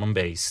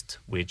Jerusalem-based,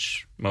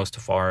 which most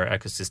of our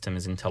ecosystem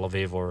is in Tel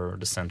Aviv or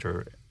the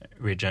center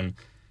region.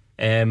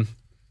 And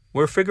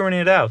we're figuring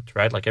it out,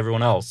 right? Like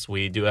everyone else,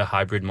 we do a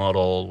hybrid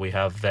model. We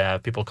have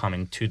people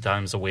coming 2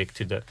 times a week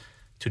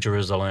to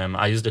Jerusalem.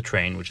 I use the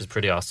train, which is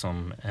pretty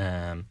awesome,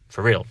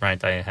 for real,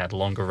 right? I had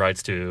longer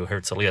rides to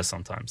Herzliya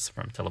sometimes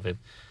from Tel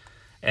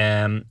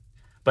Aviv.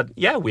 But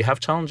yeah, we have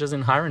challenges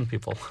in hiring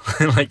people,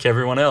 like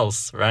everyone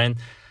else, right?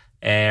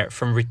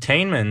 From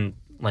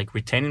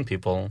retaining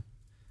people,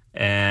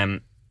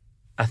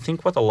 I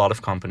think what a lot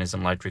of companies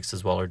in Lightrix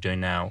as well are doing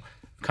now,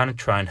 kind of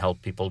try and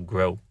help people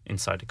grow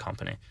inside the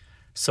company.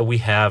 So we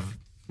have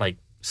like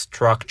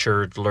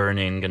structured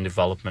learning and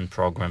development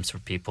programs for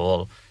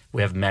people.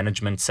 We have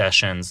management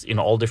sessions in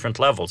all different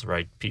levels,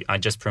 right? I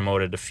just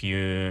promoted a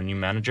few new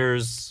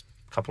managers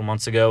a couple of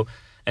months ago,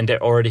 and they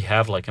already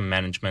have like a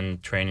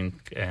management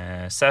training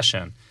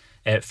session.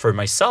 For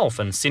myself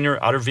and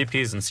other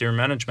VPs and senior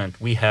management,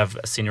 we have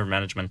a senior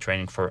management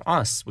training for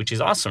us, which is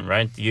awesome,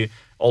 right? You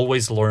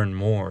always learn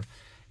more.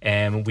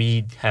 And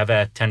we have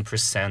a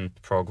 10%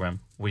 program,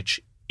 which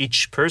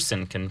each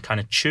person can kind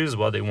of choose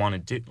what they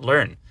want to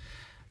learn.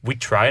 We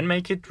try and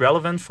make it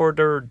relevant for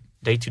their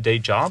day-to-day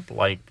job.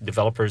 Like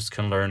developers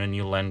can learn a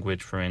new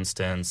language, for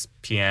instance.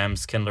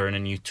 PMs can learn a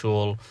new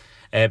tool.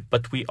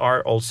 But we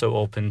are also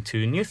open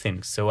to new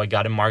things. So I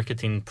got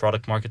a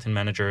product marketing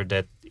manager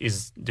that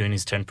is doing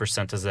his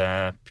 10% as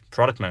a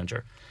product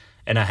manager.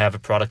 And I have a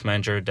product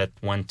manager that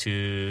went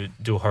to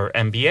do her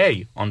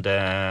MBA on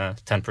the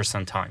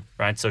 10% time,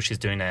 right? So she's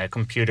doing a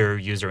computer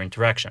user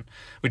interaction,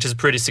 which is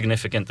pretty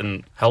significant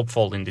and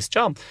helpful in this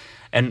job.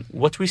 And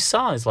what we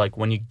saw is like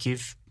when you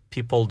give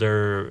people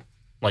their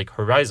like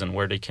horizon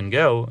where they can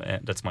go,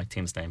 that's my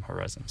team's name,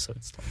 Horizon, so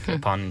it's like a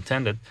pun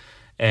intended,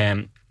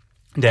 and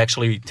they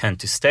actually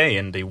tend to stay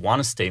and they want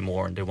to stay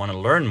more and they want to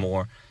learn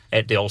more.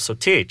 And they also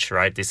teach,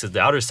 right? This is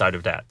the other side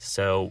of that.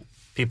 So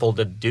people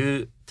that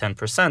do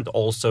 10%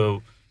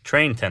 also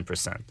train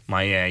 10%.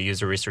 My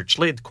user research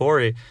lead,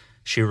 Corey,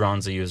 she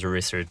runs a user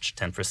research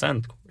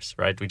 10% course,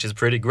 right? Which is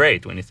pretty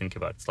great when you think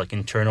about it. It's like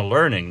internal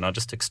learning, not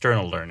just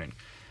external learning.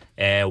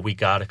 We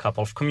got a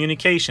couple of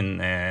communication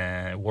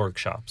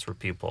workshops for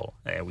people.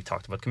 We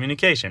talked about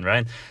communication,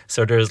 right?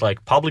 So there's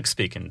like public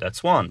speaking,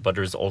 that's one. But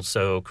there's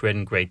also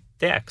creating great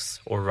decks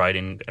or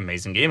writing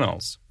amazing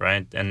emails,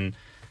 right? And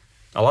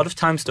a lot of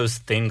times those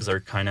things are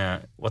kind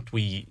of what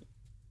we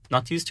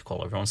not used to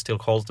call. Everyone still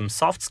calls them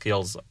soft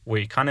skills,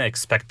 where you kind of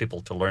expect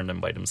people to learn them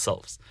by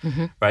themselves,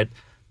 right?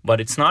 But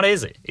it's not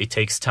easy. It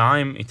takes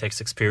time, it takes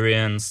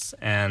experience,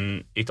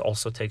 and it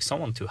also takes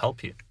someone to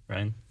help you,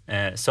 right?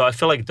 So I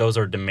feel like those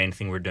are the main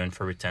thing we're doing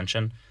for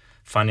retention,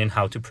 finding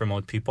how to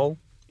promote people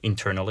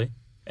internally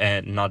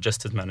and not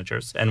just as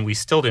managers. And we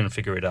still didn't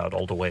figure it out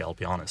all the way, I'll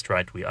be honest,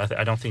 right?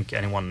 I don't think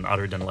anyone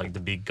other than like the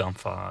big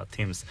Gamfa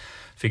teams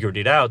figured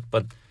it out,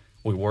 but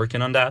we're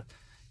working on that.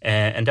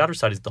 And the other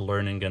side is the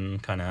learning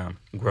and kind of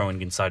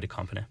growing inside the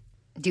company.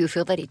 Do you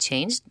feel that it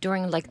changed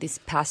during like these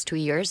past 2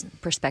 years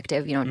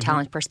perspective,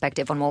 talent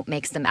perspective on what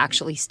makes them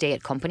actually stay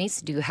at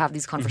companies? Do you have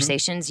these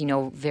conversations,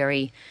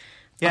 very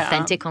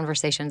authentic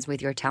conversations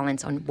with your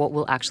talents on what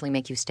will actually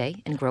make you stay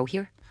and grow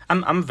here?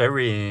 I'm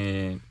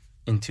very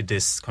into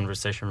this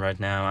conversation right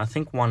now. I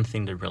think one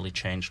thing that really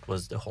changed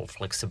was the whole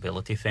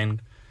flexibility thing.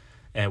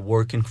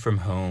 Working from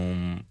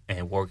home,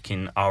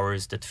 working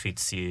hours that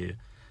fits you.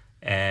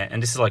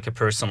 And this is like a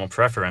personal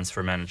preference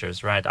for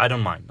managers, right? I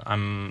don't mind.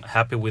 I'm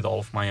happy with all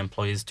of my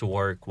employees to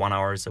work 1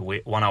 hour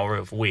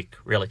a week,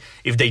 really,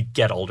 if they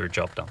get all their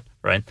job done,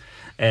 right?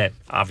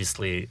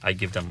 Obviously, I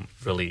give them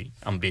really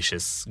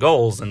ambitious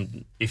goals,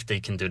 and if they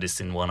can do this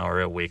in 1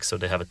 hour a week, so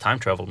they have a time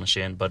travel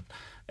machine. But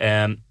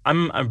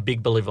I'm a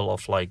big believer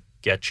of like,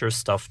 get your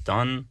stuff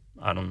done.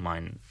 I don't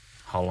mind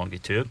how long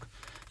it took.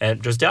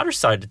 There's the other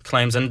side that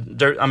claims,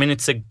 and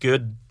it's a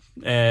good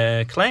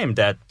claim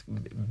that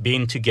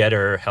being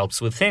together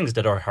helps with things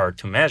that are hard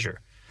to measure.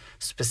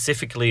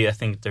 Specifically, I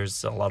think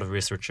there's a lot of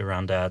research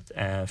around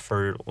that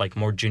for like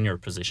more junior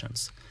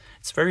positions.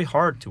 It's very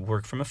hard to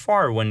work from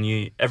afar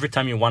when every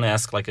time you want to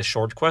ask like a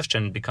short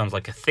question, it becomes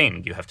like a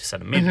thing. You have to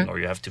set a meeting or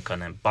you have to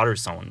kind of bother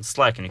someone in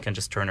Slack, and you can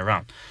just turn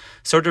around.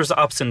 So there's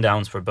ups and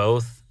downs for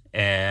both.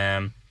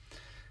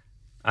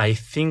 I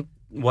think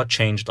what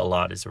changed a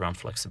lot is around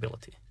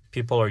flexibility.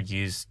 People are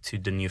used to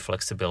the new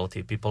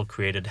flexibility. People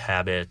created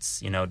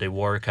habits. They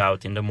work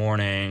out in the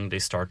morning. They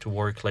start to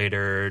work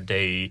later.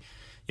 They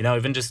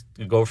even just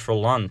go for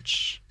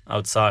lunch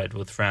outside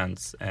with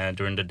friends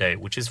during the day,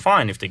 which is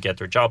fine if they get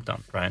their job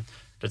done, right?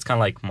 That's kind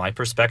of like my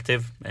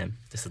perspective, and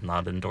this is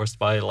not endorsed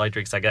by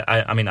Lightrix.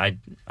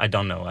 I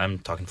don't know. I'm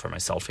talking for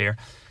myself here.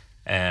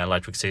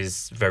 Lightrix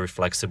is very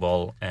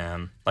flexible,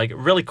 and like a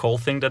really cool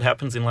thing that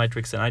happens in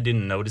Lightrix, and I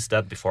didn't notice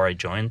that before I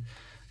joined.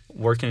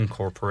 Working in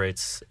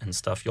corporates and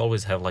stuff, you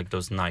always have like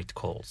those night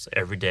calls.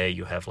 Every day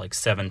you have like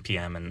 7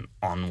 p.m. and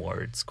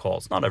onwards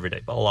calls. Not every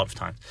day, but a lot of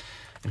times.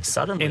 And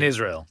suddenly... In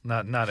Israel,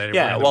 not everywhere.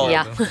 Yeah, well,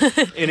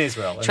 in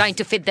Israel. Trying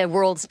to fit the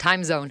world's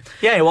time zone.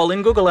 Yeah, well,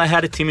 in Google, I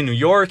had a team in New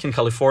York, in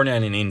California,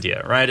 and in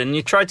India, right? And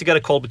you try to get a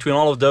call between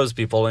all of those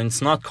people, and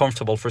it's not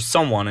comfortable for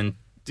someone, and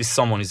this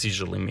someone is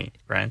usually me,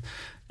 right?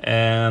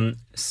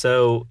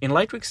 So in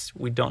Lightrix,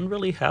 we don't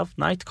really have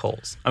night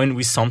calls. I mean,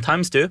 we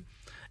sometimes do,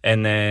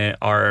 and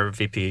our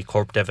VP,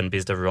 Corp Dev and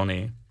Biz Dev,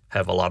 Ronnie,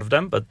 have a lot of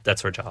them, but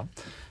that's her job.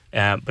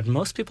 But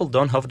most people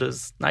don't have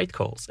those night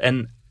calls.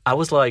 And I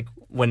was like,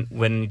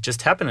 when it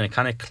just happened, it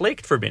kind of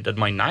clicked for me that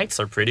my nights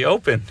are pretty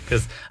open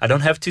because I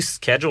don't have to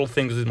schedule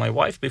things with my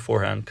wife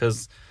beforehand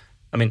because,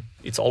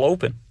 it's all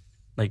open,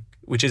 like,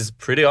 which is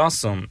pretty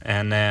awesome.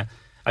 And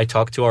I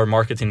talked to our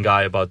marketing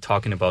guy about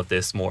talking about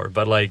this more.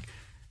 But like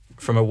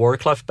from a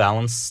work-life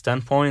balance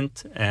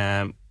standpoint,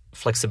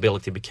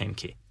 flexibility became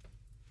key.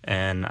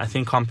 And I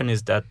think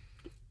a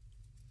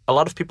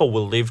lot of people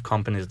will leave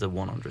companies that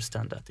won't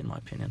understand that, in my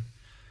opinion.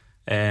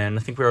 And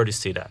I think we already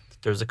see that.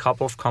 There's a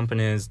couple of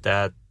companies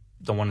that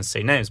don't want to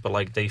say names, but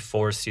like they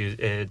force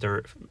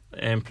their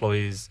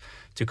employees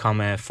to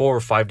come 4 or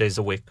 5 days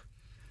a week.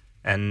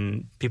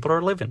 And people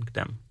are leaving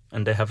them,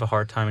 and they have a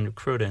hard time in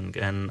recruiting.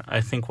 And I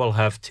think we'll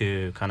have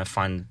to kind of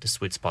find the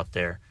sweet spot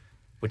there,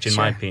 which in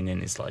my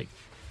opinion is like,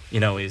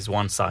 is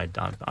one side.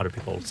 Other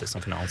people will say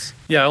something else.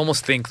 Yeah, I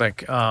almost think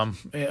like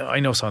I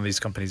know some of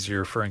these companies you're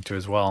referring to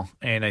as well.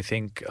 And I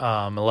think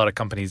a lot of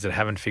companies that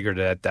haven't figured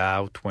that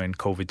out when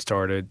COVID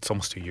started, it's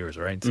almost 2 years,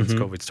 right, since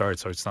COVID started.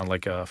 So it's not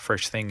like a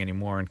fresh thing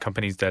anymore. And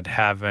companies that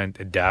haven't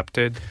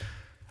adapted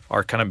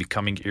are kind of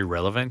becoming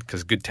irrelevant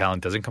because good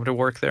talent doesn't come to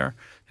work there.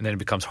 And then it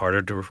becomes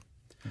harder to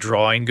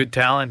draw in good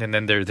talent. And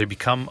then they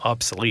become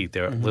obsolete.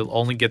 They'll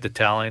only get the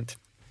talent.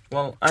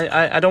 Well,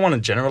 I don't want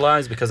to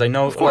generalize because I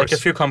know like a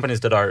few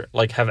companies that are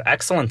like have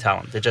excellent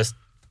talent. They're just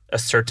a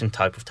certain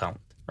type of talent,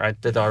 right?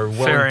 That are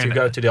willing to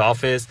go to the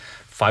office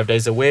 5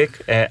 days a week.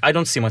 I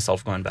don't see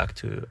myself going back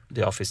to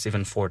the office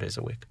even 4 days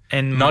a week.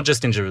 And not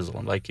just in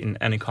Jerusalem, like in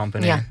any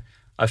company. Yeah.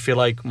 I feel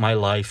like my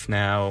life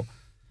now,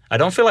 I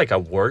don't feel like I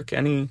work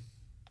any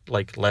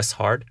like less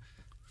hard,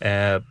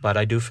 but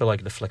I do feel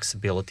like the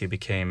flexibility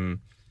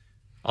became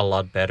a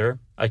lot better.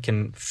 I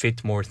can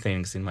fit more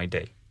things in my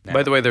day now.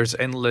 By the way, there's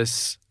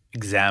endless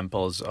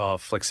examples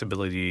of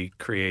flexibility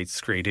creates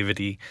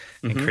creativity,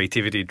 and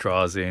creativity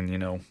draws in,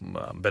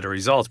 better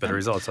results.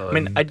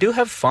 I do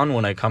have fun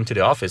when I come to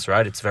the office,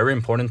 right? It's very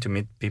important to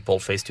meet people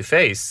face to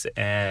face.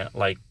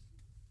 Like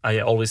I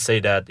always say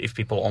that if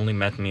people only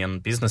met me in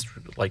business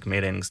like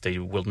meetings, they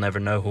will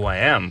never know who I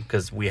am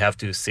because we have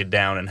to sit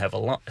down and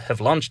have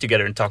lunch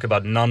together and talk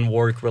about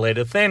non-work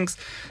related things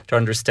to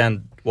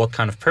understand what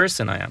kind of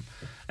person I am.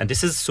 And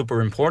this is super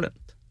important.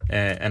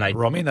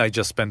 Romy and I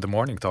just spent the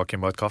morning talking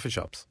about coffee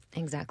shops.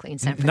 Exactly, in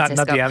San Francisco.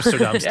 Not the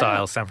Amsterdam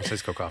style San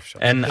Francisco coffee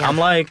shops. And I'm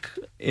like,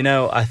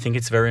 I think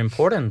it's very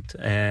important.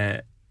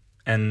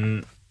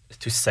 And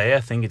to say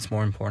I think it's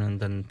more important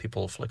than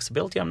people's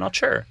flexibility, I'm not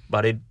sure.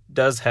 But it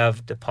does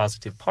have the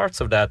positive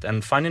parts of that.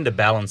 And finding the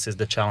balance is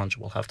the challenge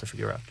we'll have to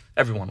figure out.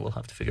 Everyone will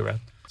have to figure out.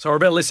 So,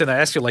 Arbel, listen, I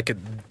asked you like a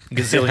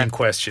gazillion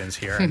questions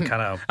here and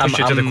kind of push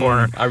you to the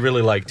corner. I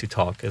really like to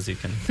talk, as you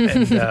can.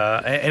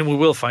 And we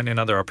will find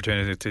another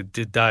opportunity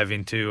to dive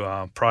into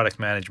product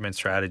management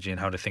strategy and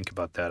how to think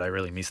about that. I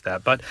really missed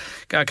that. But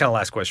kind of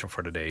last question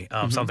for today,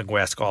 something we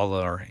ask all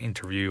our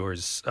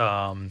interviewers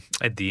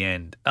at the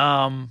end.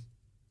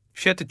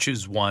 If you had to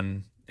choose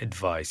one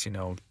advice,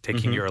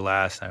 taking your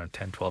last,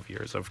 10, 12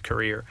 years of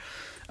career,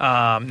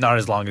 not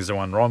as long as the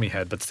one Romy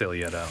had, but still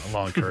he had a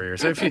long career.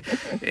 So if you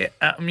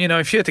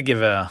had to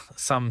give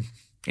some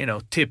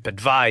tip,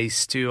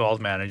 advice to all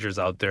managers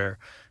out there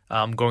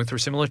going through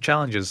similar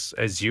challenges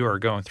as you are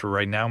going through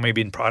right now,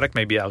 maybe in product,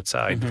 maybe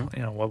outside,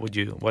 what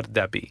would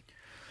that be?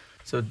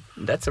 So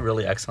that's a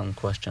really excellent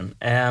question.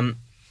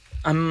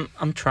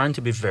 I'm trying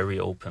to be very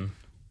open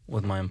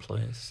with my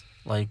employees.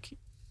 Like,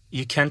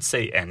 you can't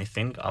say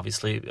anything,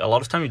 obviously. A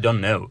lot of time you don't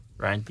know,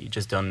 right? You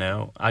just don't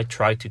know. I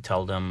try to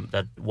tell them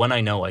that when I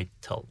know, I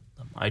tell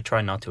them. I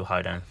try not to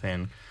hide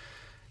anything.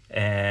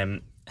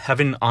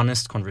 Having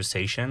honest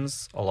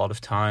conversations, a lot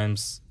of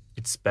times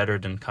it's better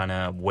than kind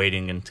of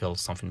waiting until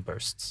something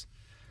bursts.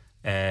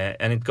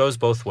 And it goes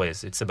both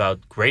ways. It's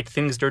about great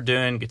things they're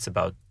doing. It's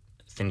about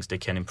things they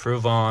can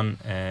improve on.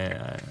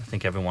 I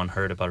think everyone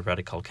heard about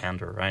radical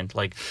candor, right?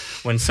 Like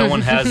when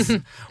someone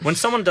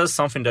does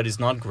something that is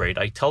not great,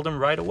 I tell them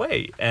right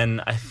away.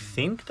 And I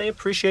think they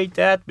appreciate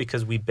that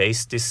because we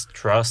base this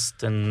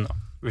trust and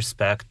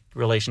respect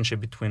relationship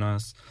between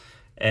us.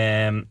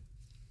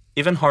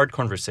 Even hard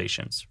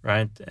conversations,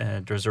 right?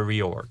 There's a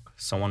reorg.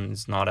 Someone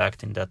is not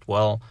acting that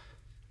well.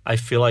 I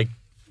feel like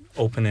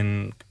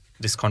opening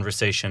this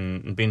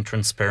conversation, being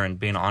transparent,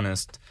 being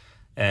honest.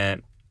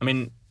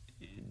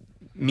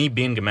 Me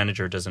being a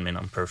manager doesn't mean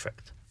I'm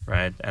perfect,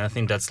 right? And I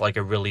think that's like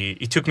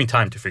it took me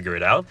time to figure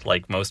it out.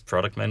 Like most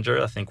product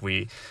manager, I think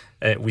we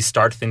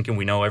start thinking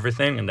we know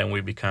everything, and then we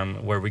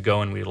become where we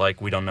go and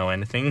we don't know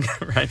anything,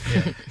 right?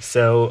 Yeah.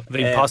 So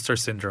the imposter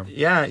syndrome.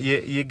 Yeah,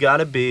 you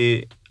gotta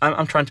be.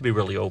 I'm trying to be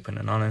really open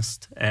and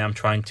honest, and I'm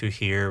trying to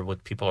hear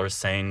what people are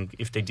saying.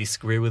 If they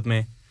disagree with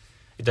me,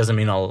 it doesn't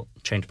mean I'll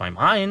change my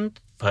mind,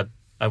 but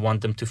I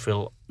want them to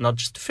feel, not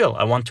just to feel,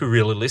 I want to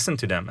really listen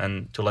to them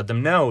and to let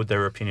them know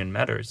their opinion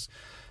matters.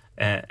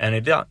 And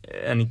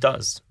it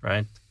does,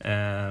 right?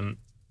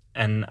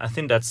 And I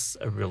think that's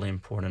a really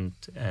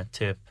important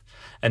tip.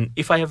 And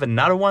if I have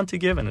another one to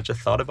give, and I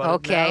just thought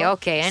about it now.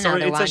 Okay,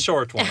 another one. It's a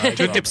short one.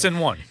 Two tips in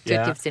one. Two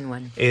tips in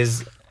one.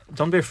 Is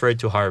don't be afraid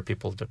to hire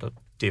people that are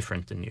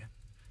different than you.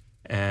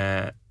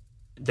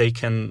 They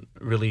can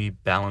really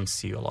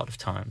balance you a lot of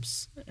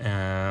times.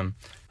 I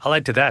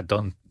like to that.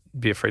 Don't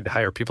be afraid to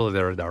hire people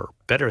that are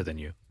better than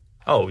you.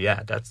 Oh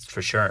yeah, that's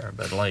for sure.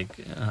 But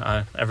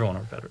everyone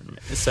are better than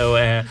me. So,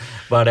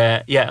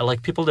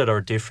 like people that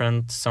are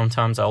different.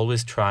 Sometimes I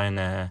always try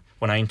and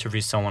when I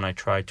interview someone, I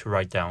try to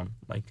write down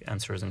like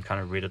answers and kind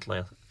of read it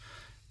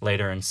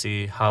later and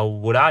see how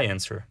would I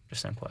answer the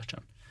same question.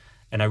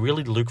 And I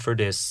really look for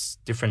this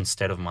different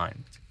state of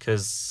mind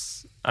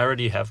because I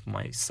already have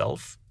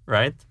myself,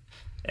 right?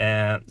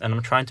 And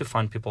I'm trying to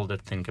find people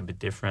that think a bit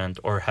different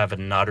or have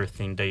another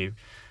thing they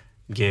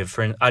give.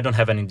 I don't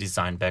have any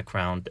design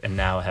background, and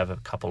now I have a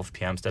couple of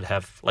PMs that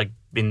have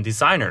been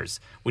designers,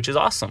 which is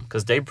awesome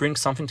because they bring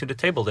something to the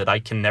table that I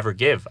can never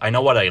give. I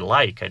know what I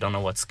like. I don't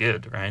know what's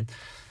good, right?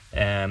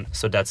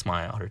 So that's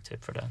my other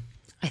tip for that.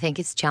 I think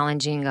it's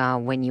challenging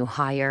when you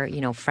hire,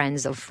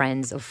 friends of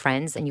friends of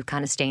friends, and you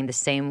kind of stay in the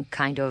same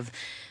kind of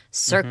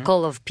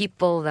circle of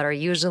people that are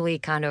usually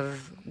kind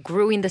of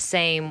grew in the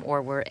same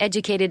or were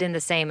educated in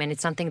the same. And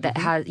it's something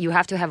that you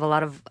have to have a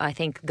lot of, I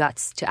think,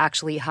 guts to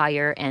actually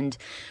hire and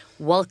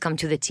welcome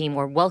to the team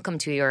or welcome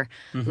to your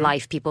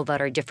life people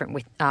that are different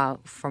with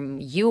from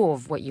you,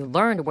 of what you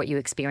learned, what you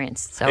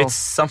experienced. So it's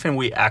something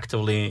we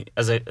actively,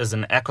 as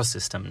an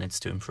ecosystem, needs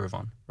to improve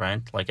on,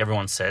 right? Like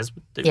everyone says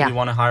that we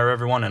want to hire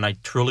everyone, and I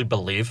truly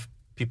believe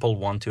people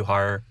want to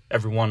hire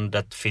everyone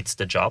that fits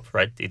the job,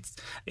 right? It's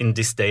in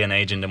this day and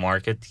age in the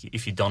market,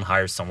 if you don't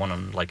hire someone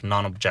on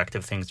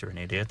non-objective things, you're an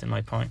idiot, in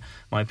my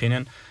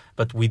opinion.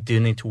 But we do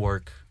need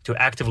to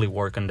actively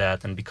work on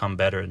that and become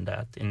better in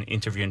that, in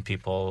interviewing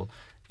people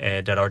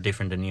that are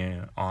different than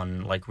you,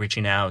 on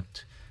reaching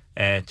out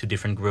to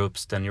different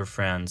groups than your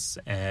friends,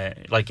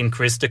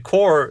 increase the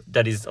core,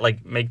 that is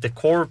make the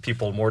core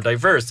people more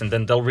diverse, and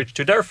then they'll reach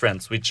to their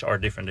friends which are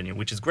different than you,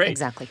 which is great.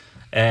 Exactly.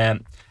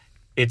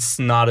 It's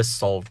not a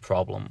solved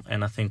problem,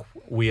 and I think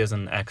we as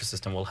an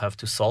ecosystem will have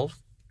to solve,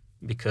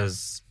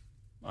 because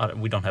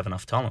we don't have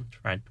enough talent,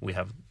 right? We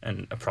have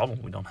a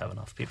problem. We don't have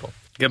enough people.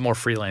 Get more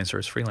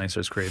freelancers.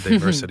 Freelancers create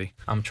diversity.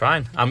 I'm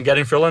trying. I'm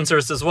getting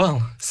freelancers as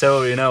well.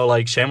 So,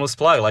 shameless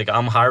plug.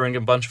 I'm hiring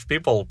a bunch of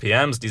people,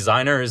 PMs,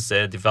 designers,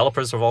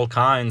 developers of all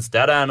kinds,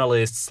 data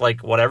analysts,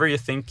 whatever you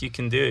think you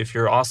can do. If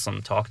you're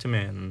awesome, talk to me,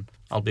 and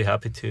I'll be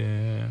happy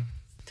to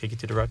take you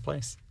to the right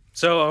place.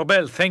 So,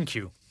 Arbel, thank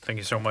you. Thank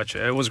you so much.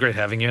 It was great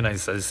having you. And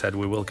as I said,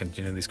 we will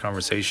continue this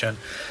conversation.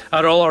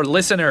 To all our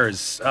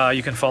listeners,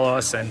 you can follow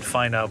us and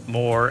find out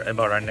more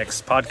about our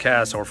next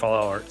podcast, or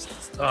follow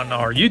on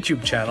our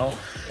YouTube channel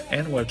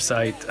and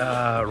website.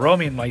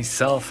 Romy and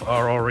myself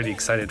are already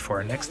excited for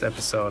our next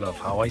episode of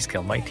How I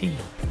Scale My Team.